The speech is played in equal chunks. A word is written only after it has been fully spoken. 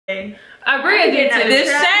Abriyah did this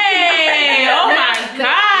shade. Oh my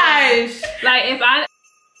gosh. Like if I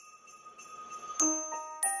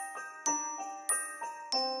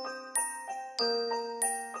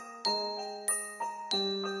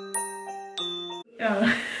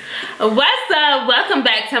What's up? Welcome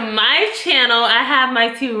back to my channel. I have my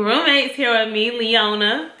two roommates here with me,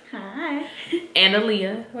 Leona. Hi. And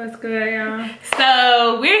Aaliyah. What's good, y'all?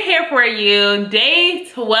 So we're here for you, day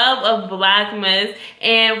 12 of Vlogmas,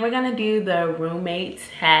 and we're gonna do the roommate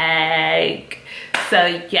tag.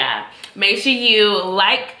 So yeah, make sure you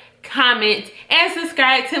like, comment, and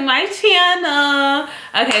subscribe to my channel.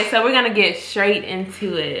 Okay, so we're gonna get straight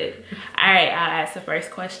into it. All right, I'll ask the first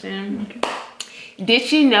question. Okay.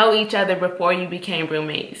 Did you know each other before you became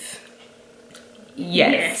roommates?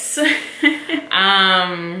 Yes.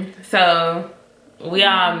 So we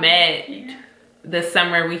all met the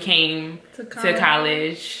summer we came to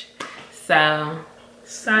college. So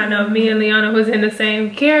I know me and Leona was in the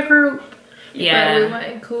same care group. Yeah. But we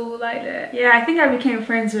weren't cool like that. Yeah, I think I became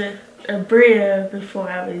friends with Abriyah before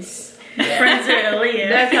I was friends with Aaliyah.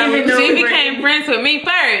 That's how she became friends with me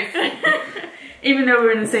first. Even though we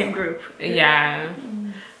were in the same group. Yeah.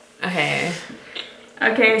 Okay.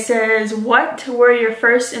 Okay, it says, what were your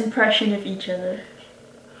first impression of each other?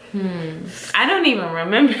 I don't even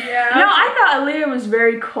remember. Yeah. No, I thought Aaliyah was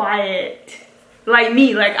very quiet. Like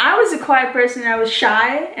me. Like, I was a quiet person. I was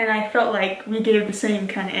shy. And I felt like we gave the same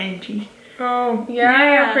kind of energy. Oh, yeah, I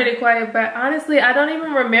am pretty quiet. But honestly, I don't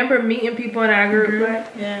even remember meeting people in our group.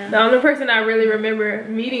 But the only person I really remember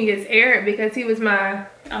meeting is Eric because he was my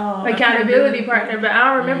accountability partner. But I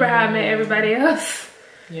don't remember how I met everybody else.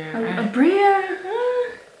 Yeah. Abriyah.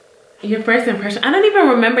 Your first impression? I don't even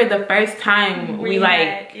remember the first time we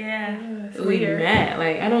met.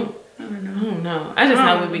 Like, I don't know. I just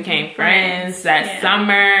know we became friends that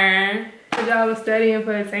summer. Because y'all was studying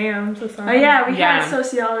for exams or something. Oh yeah, we had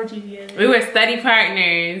sociology together. We were study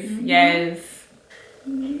partners. Yes.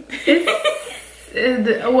 Well,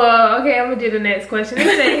 okay, I'm gonna do the next question.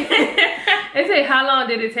 They say how long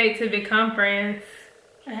did it take to become friends?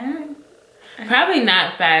 Probably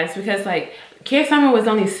not fast because like Care Summer was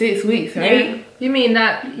only 6 weeks, right? Yeah. You mean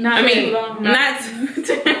not too long.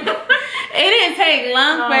 It didn't take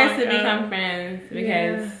long for us to become friends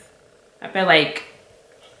because I felt like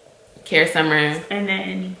Care Summer and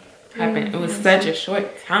then happened. It was such a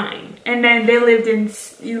short time. And then they lived in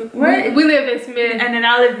we lived in Smith, and then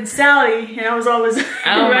I lived in Sally, and I was always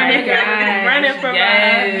running from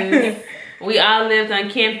We all lived on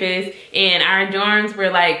campus, and our dorms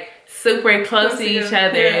were like super close to each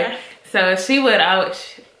other. Yeah. So she would always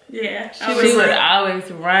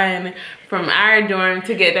run from our dorm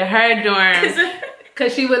to get to her dorm.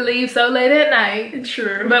 Cause she would leave so late at night.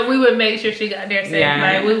 True. But we would make sure she got there safe. Yeah.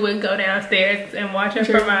 Like we would go downstairs and watch her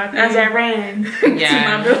from our as I ran to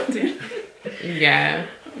my building. Yeah.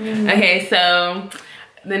 Okay, so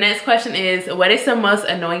the next question is, what is the most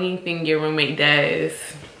annoying thing your roommate does?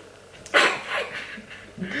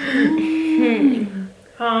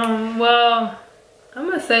 Well, I'm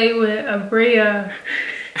gonna say with Abriyah,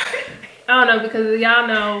 I don't know, because y'all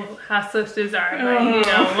know how sisters are. Like, you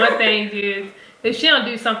know, one thing is if she don't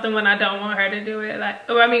do something when I don't want her to do it, like,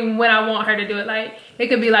 or I mean when I want her to do it, like it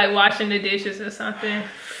could be like washing the dishes or something.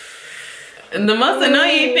 The most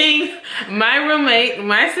annoying thing my roommate,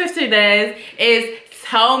 my sister does is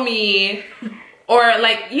tell me, or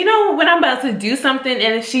like, you know, when I'm about to do something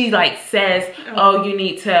and she like says, oh, you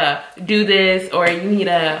need to do this or you need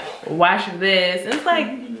to wash this. And it's like,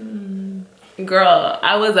 girl,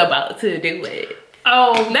 I was about to do it.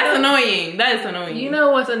 Oh, that's annoying. That is annoying. You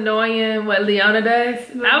know what's annoying? What Leona does?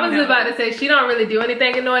 I was about to say she don't really do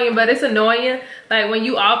anything annoying, but it's annoying. Like when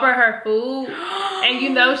you offer her food and you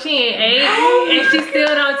know she ain't ate and she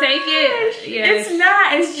still don't take it. Yes. It's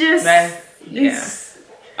not. It's just.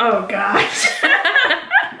 Oh gosh.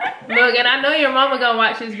 Look, and I know your mama gonna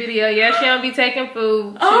watch this video. Yeah, she don't be taking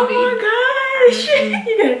food. Oh my gosh.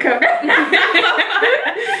 You gotta come back.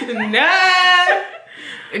 No.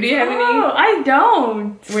 Do you have any? No, I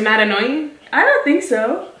don't. We're not annoying? I don't think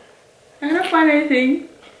so. I don't find anything.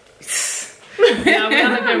 Yeah, we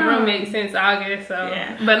only been roommates since August, so.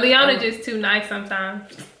 Yeah. But Leona just too nice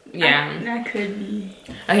sometimes. Yeah. That could be.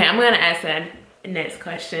 Okay, I'm gonna ask that next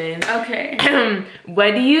question. Okay.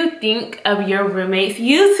 What do you think of your roommate's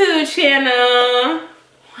YouTube channel?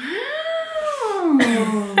 Wow.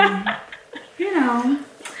 You know,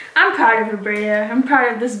 I'm proud of Abriyah. I'm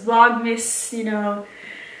proud of this Vlogmas, you know,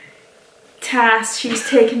 task she's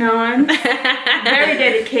taken on. Very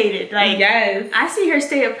dedicated. Like, yes. I see her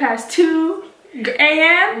stay up past 2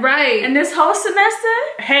 a.m. Right. And this whole semester?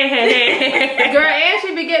 Hey. Girl, and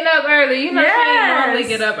she be getting early. You know, she ain't normally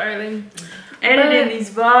get up early. Editing these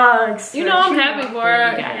vlogs. You know, I'm happy for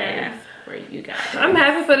her. Yeah. For you guys. I'm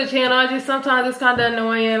happy for the channel. I just sometimes it's kind of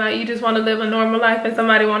annoying. Like, you just want to live a normal life and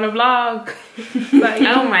somebody want to vlog. Like,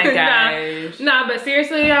 oh my gosh. Nah, but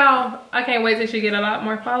seriously, y'all, I can't wait till she get a lot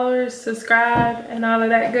more followers, subscribe, and all of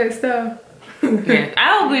that good stuff. Yeah.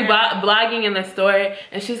 I'll be blogging in the store,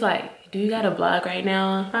 and she's like, "Do you got a blog right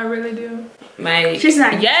now?" I really do. Like, she's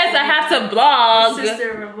not. Yes, I have to blog.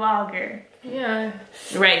 Sister of a vlogger. Yeah.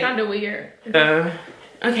 Right. Kind of weird.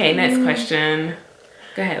 Okay, next question.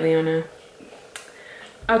 Go ahead, Leona.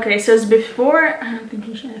 Okay, so it's before. I don't think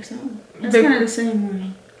you should ask that one. That's kind of the same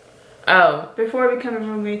one. Oh. Before becoming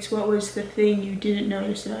roommates, what was the thing you didn't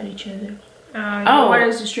notice about each other? Yeah. What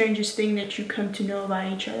is the strangest thing that you come to know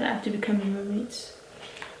about each other after becoming roommates?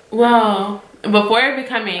 Well, before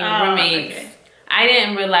becoming roommates, okay. I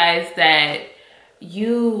didn't realize that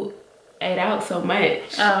you ate out so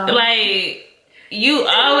much. Like, you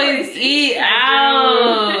always eat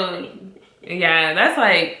out. Yeah, that's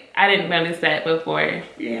like, I didn't notice that before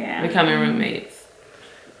becoming roommates.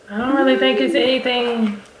 I don't really think it's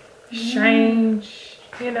anything strange,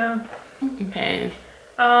 you know. Okay.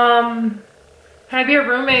 Have your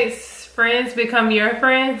roommates' friends become your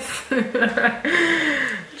friends?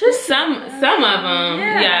 Just some of them.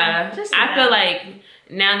 Yeah. I feel like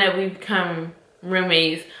now that we've become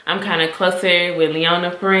roommates, I'm kind of closer with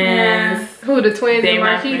Leona friends. Yeah. Who, the twins and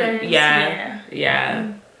Marquita?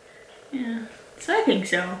 Yeah. So I think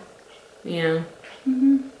so. Yeah.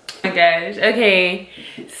 Oh my gosh. Okay.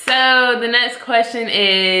 So the next question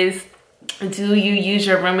is, do you use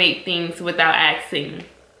your roommate things without asking?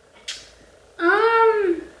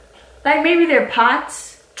 Like maybe their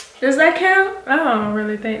pots. Does that count? I don't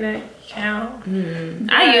really think that counts.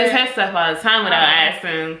 I use her stuff all the time without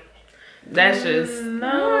asking. That's just... No,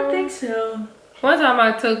 I don't think so. One time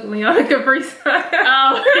I took Leona Capri Sun.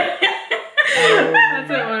 I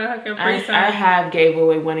took one of her Capri Sun. I have gave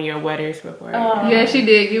away one of your waters before. Yeah, she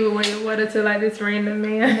did give away your water to like this random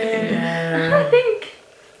man. Yeah. I think.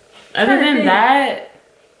 Other than that...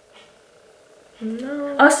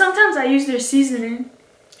 No. Oh, sometimes I use their seasoning.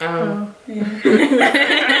 Little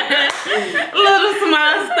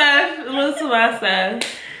small stuff.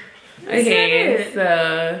 Okay,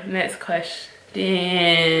 so next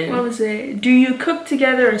question. What was it? Do you cook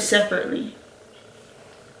together or separately?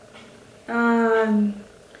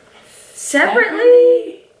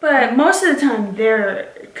 Separately, but most of the time they're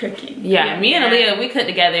cooking. Yeah, me and Aaliyah, we cook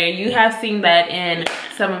together. You have seen that in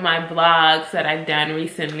some of my vlogs that I've done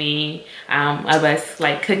recently, of us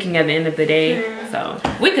like cooking at the end of the day. So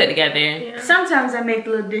we cook together. Sometimes I make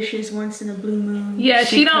little dishes once in a blue moon. Yeah,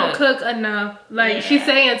 she don't cook enough. Like she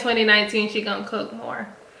say in 2019 she gonna cook more.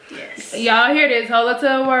 Yes. Y'all hear this? Hold it to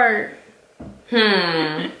a word.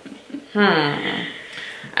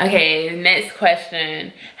 Okay, next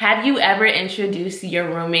question. Have you ever introduced your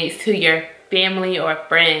roommates to your family or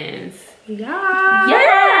friends? Yes.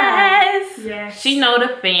 She know the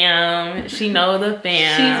fam. She's been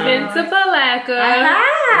to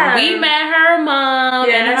Palaca. We met her mom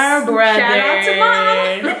and her brother. Shout out to mom.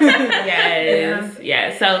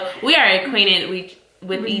 Yes. So we are acquainted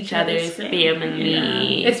with each other's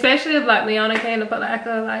family. Especially if like Leona came to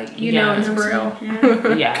Palaca, like you know it's real.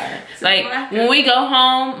 Like when we go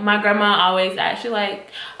home, my grandma always asks you like,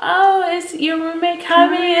 "Oh, is your roommate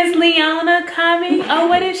coming? Is Leona coming? Oh,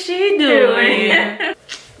 what is she doing?"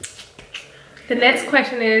 The next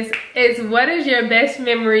question is what is your best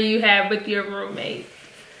memory you have with your roommate?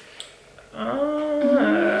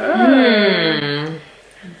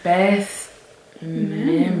 Best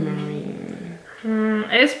memory.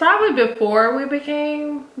 It's probably before we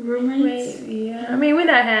became roommates. Yeah, I mean we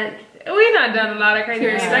not done a lot of crazy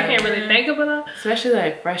things. I can't really think of them. Especially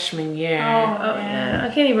like freshman year. Yeah. I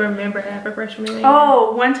can't even remember half of freshman year.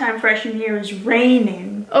 One time freshman year it was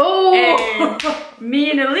raining. And me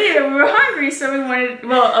and Aaliyah we were hungry, so we wanted.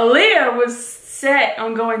 Well, Aaliyah was set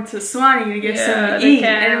on going to Swanee to get something to eat,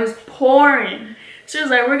 and it was pouring. She was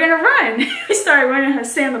like, "We're gonna run." We started running her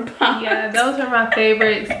sandal pumps. Yeah, those are my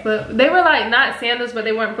favorites. But they were like not sandals, but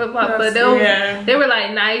they weren't flip flops. But they were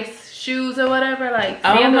like nice shoes or whatever. Like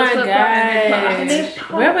sandals, flip flops.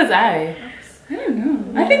 Where was I? I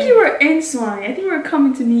don't know. I think you were in Swanee. I think we were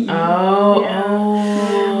coming to meet you.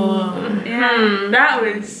 That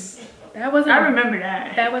wasn't. I remember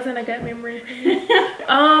that. That wasn't a good memory.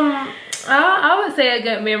 I would say a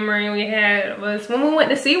good memory we had was when we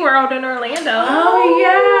went to SeaWorld in Orlando. Oh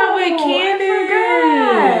yeah, with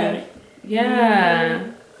Candace. Yeah.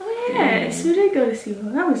 Yes, we did go to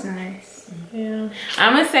SeaWorld. That was nice. Yeah.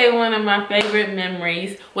 I'm gonna say one of my favorite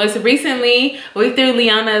memories was recently we threw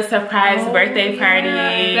Leona a surprise birthday party.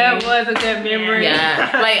 That was a good memory.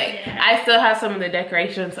 Yeah, like I still have some of the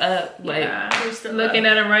decorations up. Like we're still looking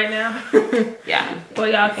at them right now. Yeah. Well,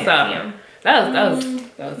 y'all can't see them. That was good.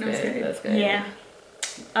 That was good. Yeah.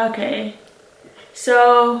 Okay.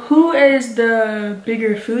 So, who is the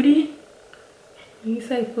bigger foodie? When you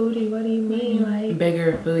say foodie, what do you mean? Like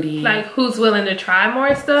bigger foodie. Like who's willing to try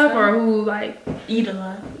more stuff, or who like eat a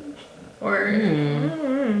lot, or I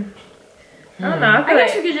don't know. I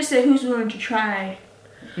guess we could just say who's willing to try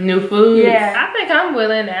new food. Yeah, I think I'm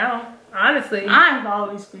willing now. Honestly, I've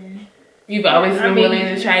always been. You've always been willing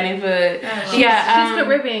to try new food. She's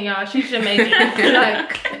Caribbean, y'all. She's Jamaican.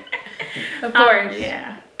 Like, of course.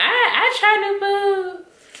 Yeah. I try new food.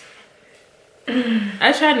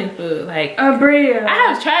 I try new food. Like Abriyah. I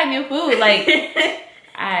have tried new food. Like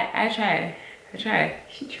I try.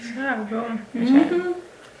 She tried, bro.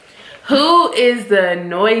 Who is the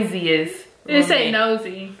noisiest? It say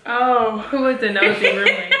nosy. Oh, who is the nosy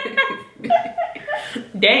roommate?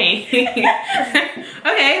 Dang.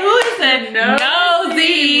 Okay, who is the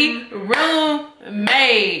nosy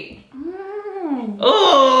roommate?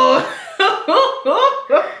 Oh.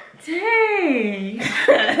 Dang.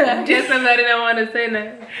 Just somebody don't want to say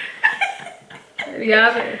that.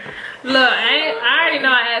 Y'all, look, I already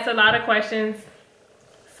know I asked a lot of questions,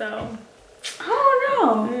 so. I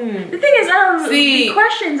don't know. The thing is, the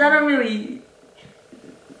questions I don't really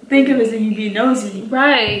think of as if you be nosy.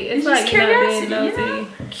 Right. It's like curiosity, being nosy.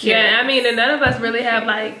 Yeah, I mean, and none of us really have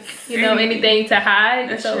like, anything to hide.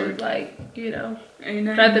 That's so true. It's like,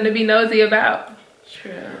 nothing to be nosy about.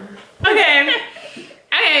 True. Okay.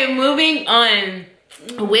 Okay, moving on.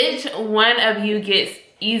 Which one of you gets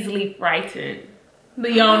easily frightened?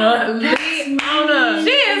 Leona.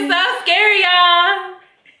 She is so scary, y'all.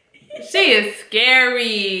 She is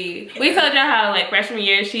scary. We told y'all how like freshman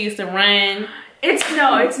year she used to run.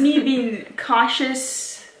 It's me being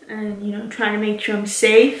cautious and trying to make sure I'm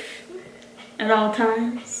safe at all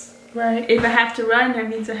times. Right. If I have to run, that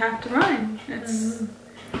means I have to run. That's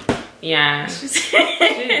yeah.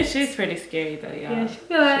 She's pretty scary though, y'all. Yeah, she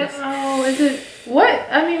be like, oh, is it what?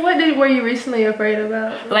 I mean, were you recently afraid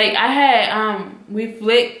about? Like I had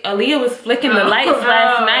Aaliyah was flicking the lights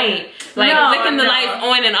last night. Like flicking the lights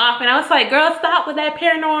on and off, and I was like, girl, stop with that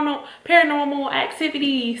paranormal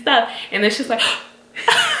activity stuff. And then she's like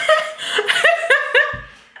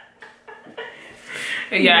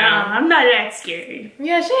yeah. No, I'm not that scary.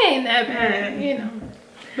 Yeah, she ain't that bad,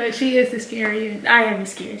 But she is the scariest. I am the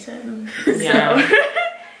scariest. Yeah. So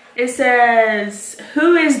it says,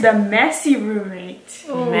 who is the messy roommate?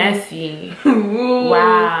 Ooh. Messy. Ooh.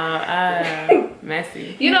 Wow.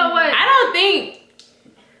 Messy. You know what?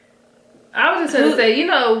 I was just gonna say,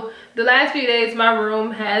 the last few days my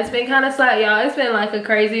room has been kind of slack, y'all. It's been like a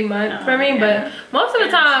crazy month for me, but most of the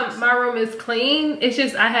time my room is clean. It's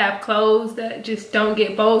just I have clothes that just don't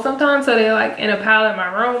get folded sometimes, so they're like in a pile in my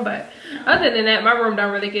room. But other than that, my room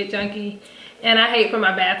don't really get junky, and I hate for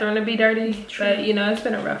my bathroom to be dirty. But it's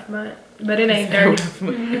been a rough month, but it ain't dirty.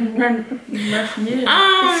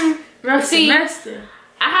 Rough semester.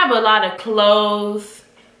 I have a lot of clothes.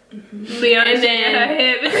 And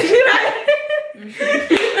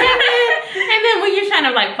then when you're trying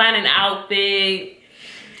to like find an outfit,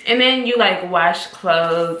 and then you like wash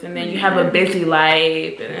clothes, and then you have a busy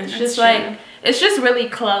life, and it's just like it's just really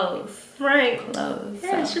clothes, right? Clothes.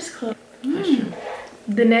 Yeah, it's just clothes.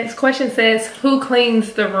 The next question says, who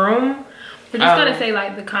cleans the room? We're just gonna say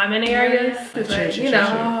like the common areas,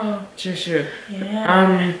 Sure.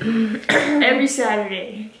 Yeah. Every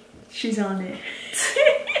Saturday, she's on it.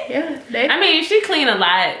 Yeah, I mean, she clean a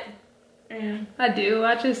lot. Yeah, I do.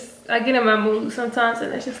 I get in my mood sometimes,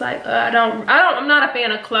 and it's just like I'm not a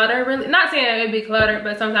fan of clutter. Really, not saying it'd be cluttered,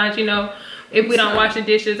 but sometimes if we don't wash the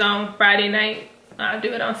dishes on Friday night, I'll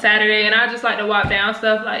do it on Saturday, and I just like to walk down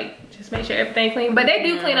stuff, like just make sure everything clean. But they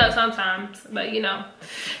do clean up sometimes. But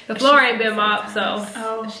the floor ain't been mopped, so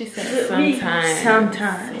she said sometimes.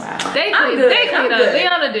 Sometimes. Wow. They clean up.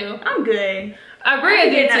 Leona do. I'm good. Abriyah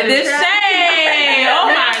did too. The shade. Oh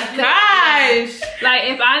my gosh. Like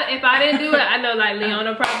if I didn't do it, I know like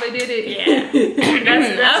Leona probably did it. Yeah.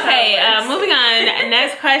 That's okay. Moving on.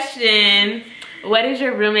 Next question. What is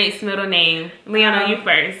your roommate's middle name? Leona, you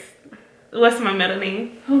first. What's my middle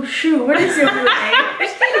name? Oh shoot. What is your middle name? I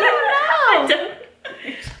don't know.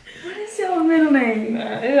 What is your middle name?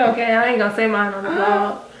 It's okay. I ain't gonna say mine on the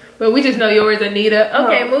vlog. But we just know yours, Anita.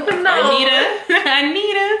 Okay, moving on.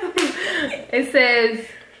 Anita. It says,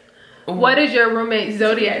 what is your roommate's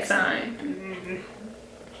zodiac sign?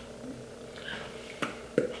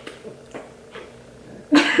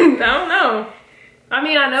 don't know. I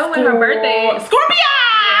mean, I know when her birthday is. Scorpio!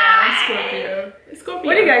 Yeah, Scorpio. Scorpio.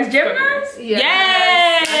 What are you guys, Geminis?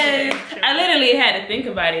 Yes! I literally had to think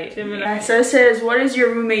about it. So it says, what is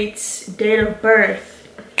your roommate's date of birth?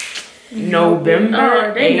 November.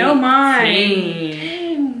 Oh, they know mine.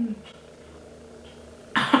 18.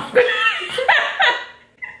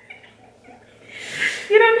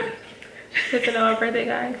 You don't know? Get to know our birthday,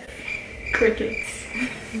 guys. Crickets.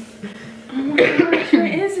 Oh my gosh, where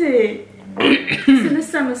is it? It's in the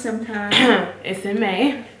summer sometime. It's in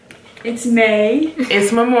May. It's May.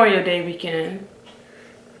 It's Memorial Day weekend.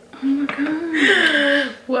 Oh my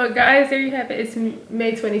god. Well, guys, there you have it. It's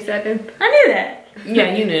May 27th. I knew that.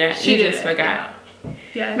 Yeah, you knew that. She You did just it, forgot.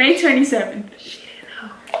 Yeah. May 27th.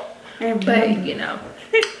 But, you know.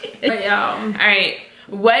 But, y'all. All right.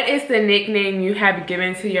 What is the nickname you have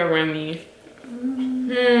given to your roomie?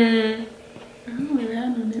 I don't really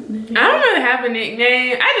have no nickname. I don't really have a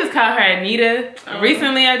nickname. I just call her Anita.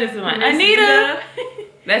 Recently, I just been like, Anita.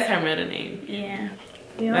 That's her middle name. Yeah.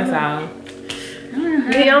 That's all. I don't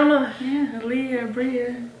know. Leona. Yeah, Aaliyah,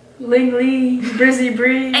 Abriyah, Ling Lee, Brizzy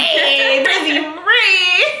Bree. Hey, Brizzy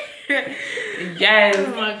Bree. Yes.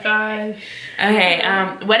 Oh my gosh. Okay.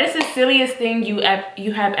 What is the silliest thing you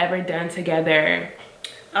have ever done together?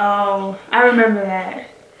 Oh, I remember that.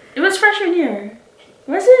 It was freshman year.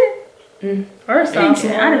 Was it? Or I something.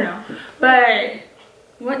 don't know. But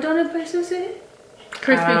what donut place was it?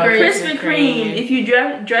 Krispy Kreme. Krispy Kreme. If you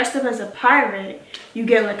dressed up as a pirate, you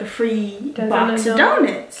get like a free box of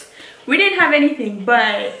donuts. We didn't have anything,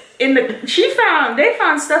 but they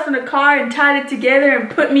found stuff in the car and tied it together and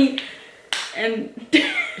put me and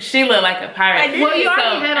She looked like a pirate. I did. Well, you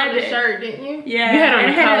already So, had on I the did. shirt, didn't you? Yeah, You had on and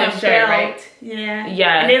a it had collared shirt, belt. right? Yeah.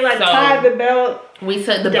 Yeah, And they like so- tied the belt. We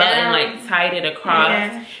took the belt and like tied it across.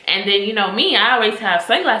 Yeah. And then, you know, me, I always have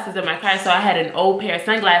sunglasses in my car. So I had an old pair of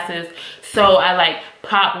sunglasses. So I like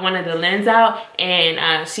popped one of the lens out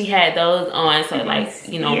and she had those on. So like,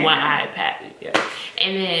 you know, one eye patch. Yeah.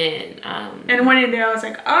 And then, And went in there, I was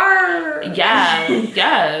like, "Arr!"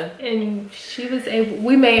 yeah. And she was able,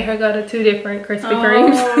 we made her go to 2 different Krispy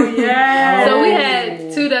Kremes. Oh, yeah. So we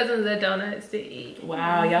had 2 dozens of donuts to eat.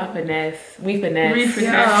 Wow, y'all finesse. We finesse.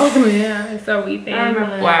 Oh yeah, so we think. I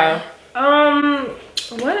remember that. Wow.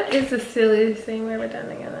 What is the silliest thing we ever done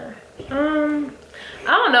together? I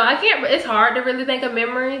don't know. I can't. It's hard to really think of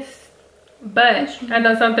memories, but I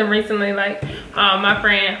know something recently. Like, my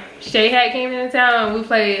friend Shady came into town and we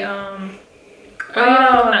played. Well, you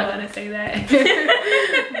know, I'm not gonna say that.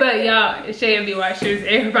 But y'all, Shady be watching.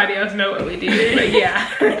 Everybody else know what we did. But yeah,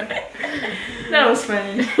 That was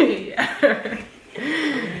funny. yeah.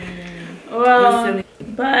 Well,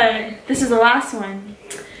 but this is the last one.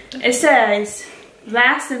 It says,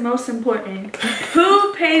 last and most important,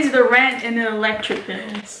 who pays the rent and the electric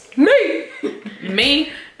bills? Me.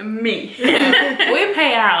 Me? Me. We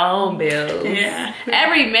pay our own bills. Yeah.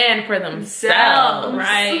 Every man for themselves.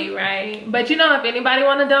 Right. But you know, if anybody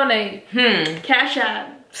want to donate, Cash out.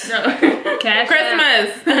 No. cash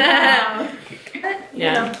Christmas. Wow.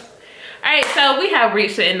 Yeah. All right, so we have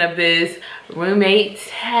reached the end of this roommate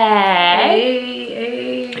tag.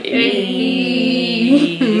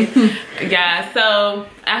 Yeah, so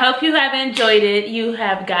I hope you have enjoyed it. You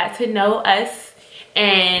have got to know us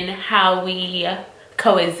and how we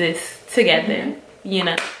coexist together, you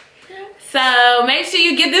know. So make sure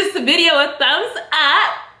you give this video a thumbs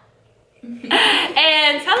up.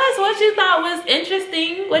 And tell us what you thought was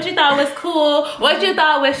interesting, what you thought was cool, what you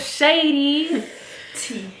thought was shady.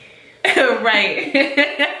 Tea. Right.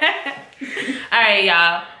 All right,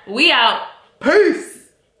 y'all. We out. Peace.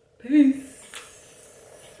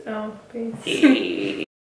 Oh, peace.